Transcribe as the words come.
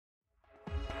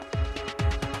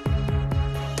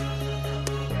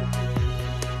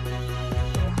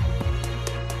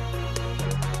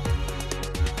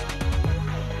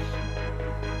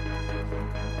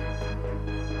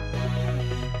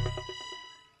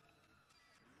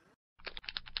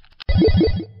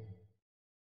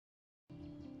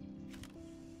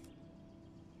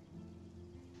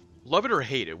Love it or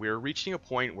hate it, we are reaching a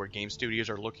point where game studios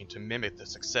are looking to mimic the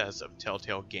success of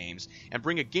Telltale Games and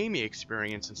bring a gaming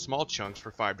experience in small chunks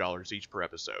for $5 each per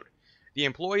episode. The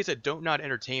employees at Don't Nod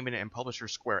Entertainment and publisher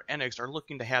Square Enix are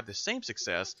looking to have the same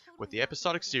success with the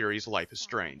episodic series Life is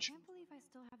Strange.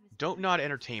 Don't Nod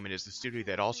Entertainment is the studio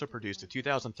that also produced the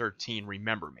 2013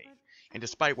 Remember Me, and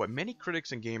despite what many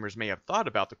critics and gamers may have thought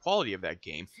about the quality of that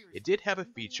game, it did have a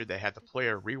feature that had the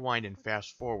player rewind and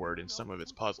fast forward in some of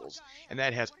its puzzles, and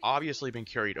that has obviously been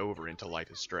carried over into Life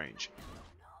is Strange.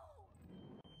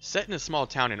 Set in a small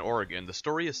town in Oregon, the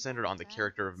story is centered on the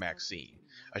character of Maxine,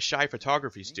 a shy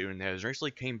photography student that eventually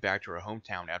came back to her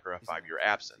hometown after a 5-year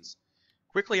absence.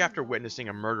 Quickly after witnessing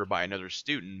a murder by another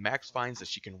student, Max finds that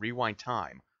she can rewind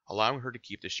time, allowing her to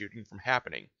keep the shooting from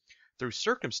happening. Through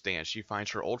circumstance, she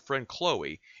finds her old friend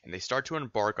Chloe, and they start to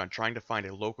embark on trying to find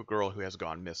a local girl who has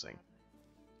gone missing.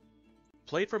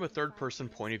 Played from a third-person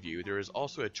point of view, there is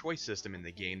also a choice system in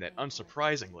the game that,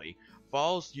 unsurprisingly,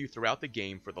 follows you throughout the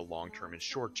game for the long-term and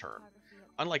short-term.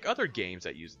 Unlike other games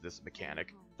that use this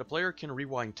mechanic, the player can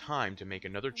rewind time to make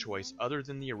another choice other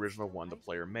than the original one the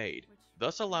player made,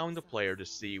 thus allowing the player to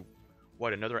see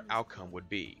what another outcome would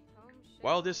be.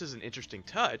 While this is an interesting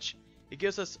touch, it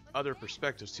gives us other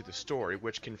perspectives to the story,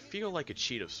 which can feel like a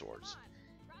cheat of sorts.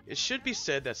 It should be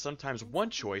said that sometimes one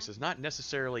choice is not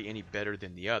necessarily any better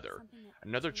than the other.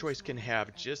 Another choice can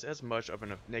have just as much of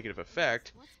a negative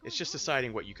effect, it's just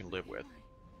deciding what you can live with.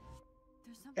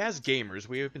 As gamers,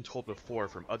 we have been told before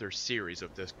from other series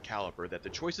of this caliber that the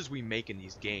choices we make in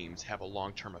these games have a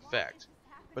long-term effect.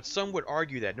 But some would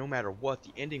argue that no matter what,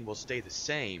 the ending will stay the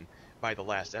same by the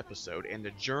last episode, and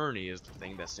the journey is the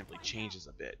thing that simply changes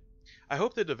a bit. I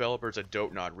hope the developers at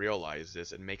Don't Nod realize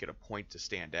this and make it a point to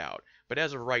stand out, but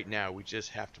as of right now, we just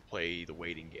have to play the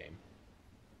waiting game.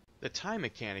 The time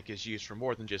mechanic is used for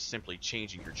more than just simply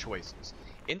changing your choices.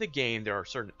 In the game, there are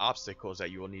certain obstacles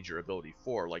that you will need your ability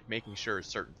for, like making sure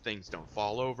certain things don't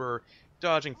fall over,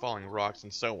 dodging falling rocks,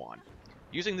 and so on.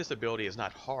 Using this ability is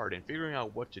not hard, and figuring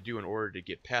out what to do in order to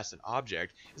get past an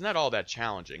object is not all that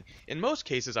challenging. In most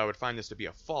cases, I would find this to be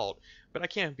a fault, but I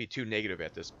can't be too negative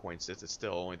at this point since it's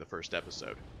still only the first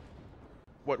episode.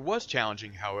 What was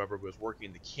challenging, however, was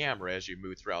working the camera as you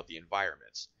move throughout the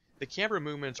environments. The camera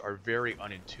movements are very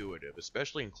unintuitive,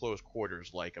 especially in close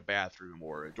quarters like a bathroom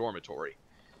or a dormitory.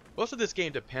 Most of this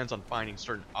game depends on finding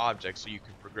certain objects so you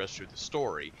can progress through the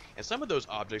story, and some of those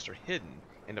objects are hidden,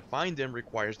 and to find them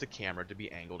requires the camera to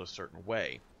be angled a certain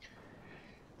way.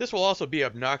 This will also be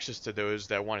obnoxious to those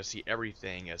that want to see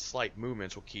everything, as slight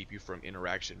movements will keep you from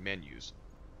interaction menus.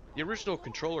 The original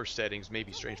controller settings may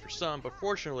be strange for some, but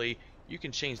fortunately, you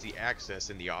can change the access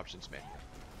in the options menu.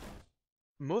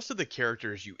 Most of the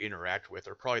characters you interact with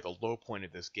are probably the low point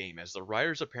of this game, as the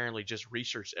writers apparently just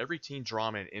researched every teen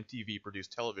drama and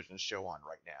MTV-produced television show on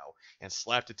right now, and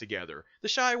slapped it together. The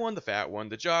shy one, the fat one,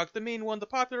 the jock, the mean one, the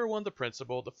popular one, the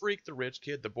principal, the freak, the rich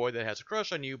kid, the boy that has a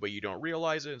crush on you but you don't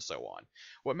realize it, and so on.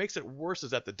 What makes it worse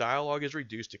is that the dialogue is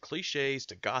reduced to cliches,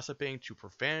 to gossiping, to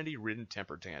profanity-ridden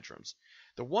temper tantrums.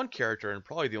 The one character, and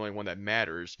probably the only one that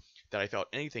matters, that I felt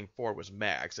anything for was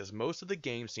Max, as most of the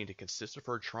game seemed to consist of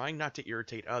her trying not to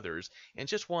irritate others and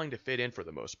just wanting to fit in for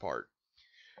the most part.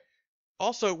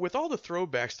 Also, with all the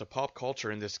throwbacks to pop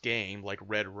culture in this game, like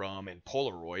Red Rum and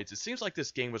Polaroids, it seems like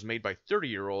this game was made by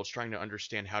 30-year-olds trying to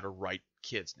understand how to write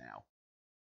kids now.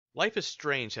 Life is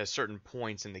Strange has certain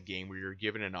points in the game where you're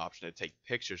given an option to take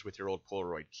pictures with your old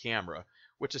Polaroid camera,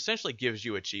 which essentially gives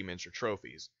you achievements or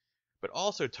trophies, but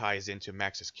also ties into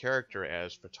Max's character,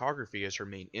 as photography is her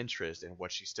main interest in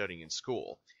what she's studying in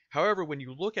school. However, when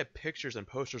you look at pictures and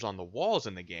posters on the walls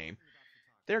in the game,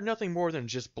 they're nothing more than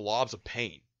just blobs of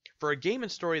paint. For a game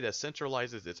and story that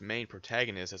centralizes its main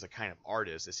protagonist as a kind of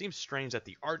artist, it seems strange that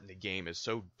the art in the game is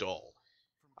so dull.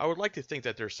 I would like to think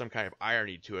that there's some kind of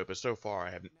irony to it, but so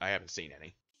far I haven't seen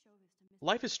any.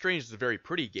 Life is Strange is a very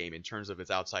pretty game in terms of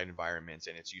its outside environments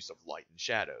and its use of light and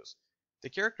shadows. The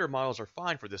character models are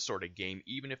fine for this sort of game,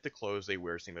 even if the clothes they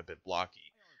wear seem a bit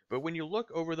blocky. But when you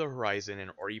look over the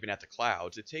horizon or even at the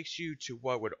clouds, it takes you to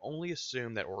what would only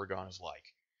assume that Oregon is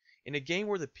like. In a game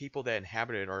where the people that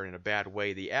inhabit it are in a bad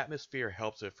way, the atmosphere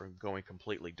helps it from going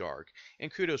completely dark,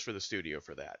 and kudos for the studio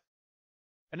for that.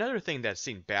 Another thing that's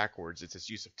seen backwards is its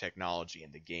use of technology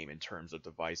in the game in terms of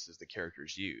devices the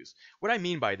characters use. What I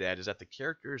mean by that is that the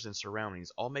characters and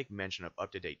surroundings all make mention of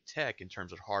up-to-date tech in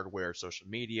terms of hardware, social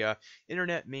media,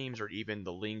 internet memes, or even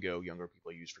the lingo younger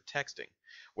people use for texting.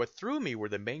 What threw me were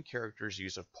the main characters'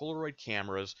 use of Polaroid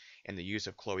cameras and the use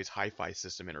of Chloe's hi-fi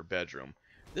system in her bedroom.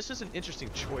 This is an interesting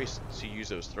choice to use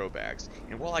those throwbacks,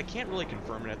 and while I can't really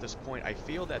confirm it at this point, I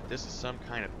feel that this is some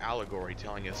kind of allegory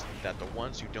telling us that the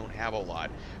ones who don't have a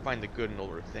lot find the good in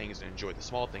older things and enjoy the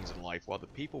small things in life, while the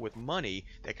people with money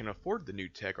that can afford the new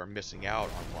tech are missing out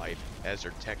on life as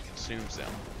their tech consumes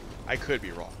them. I could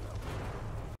be wrong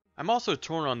though. I'm also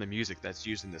torn on the music that's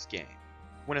used in this game.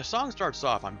 When a song starts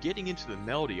off, I'm getting into the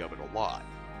melody of it a lot,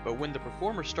 but when the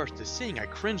performer starts to sing, I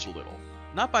cringe a little.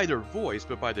 Not by their voice,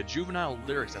 but by the juvenile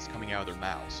lyrics that's coming out of their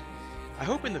mouths. I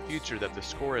hope in the future that the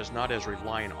score is not as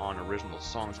reliant on original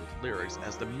songs with lyrics,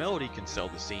 as the melody can sell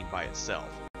the scene by itself.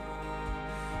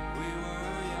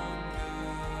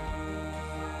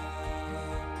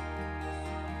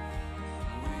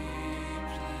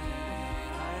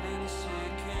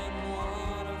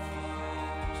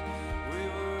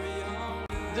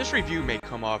 This review may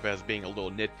come off as being a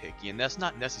little nitpicky, and that's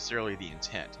not necessarily the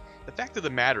intent. The fact of the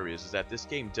matter is that this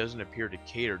game doesn't appear to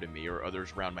cater to me or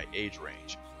others around my age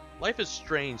range. Life is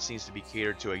Strange seems to be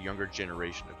catered to a younger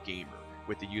generation of gamer,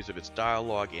 with the use of its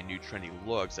dialogue and new trendy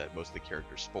looks that most of the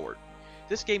characters sport.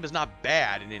 This game is not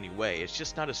bad in any way, it's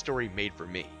just not a story made for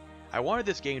me. I wanted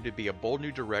this game to be a bold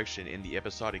new direction in the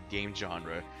episodic game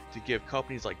genre to give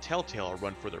companies like Telltale a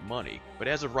run for their money, but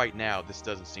as of right now, this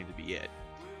doesn't seem to be it.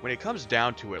 When it comes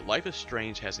down to it, Life is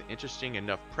Strange has an interesting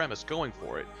enough premise going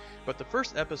for it, but the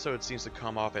first episode seems to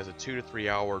come off as a 2 to 3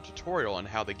 hour tutorial on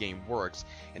how the game works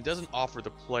and doesn't offer the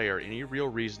player any real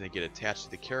reason to get attached to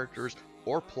the characters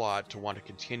or plot to want to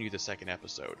continue the second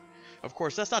episode. Of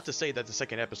course, that's not to say that the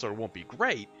second episode won't be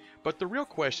great, but the real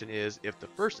question is if the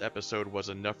first episode was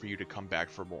enough for you to come back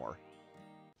for more.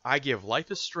 I give Life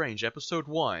is Strange Episode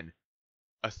 1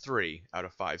 a 3 out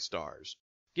of 5 stars.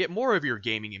 Get more of your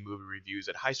gaming and movie reviews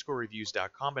at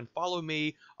highscorereviews.com and follow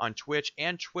me on Twitch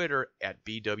and Twitter at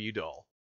BWDull.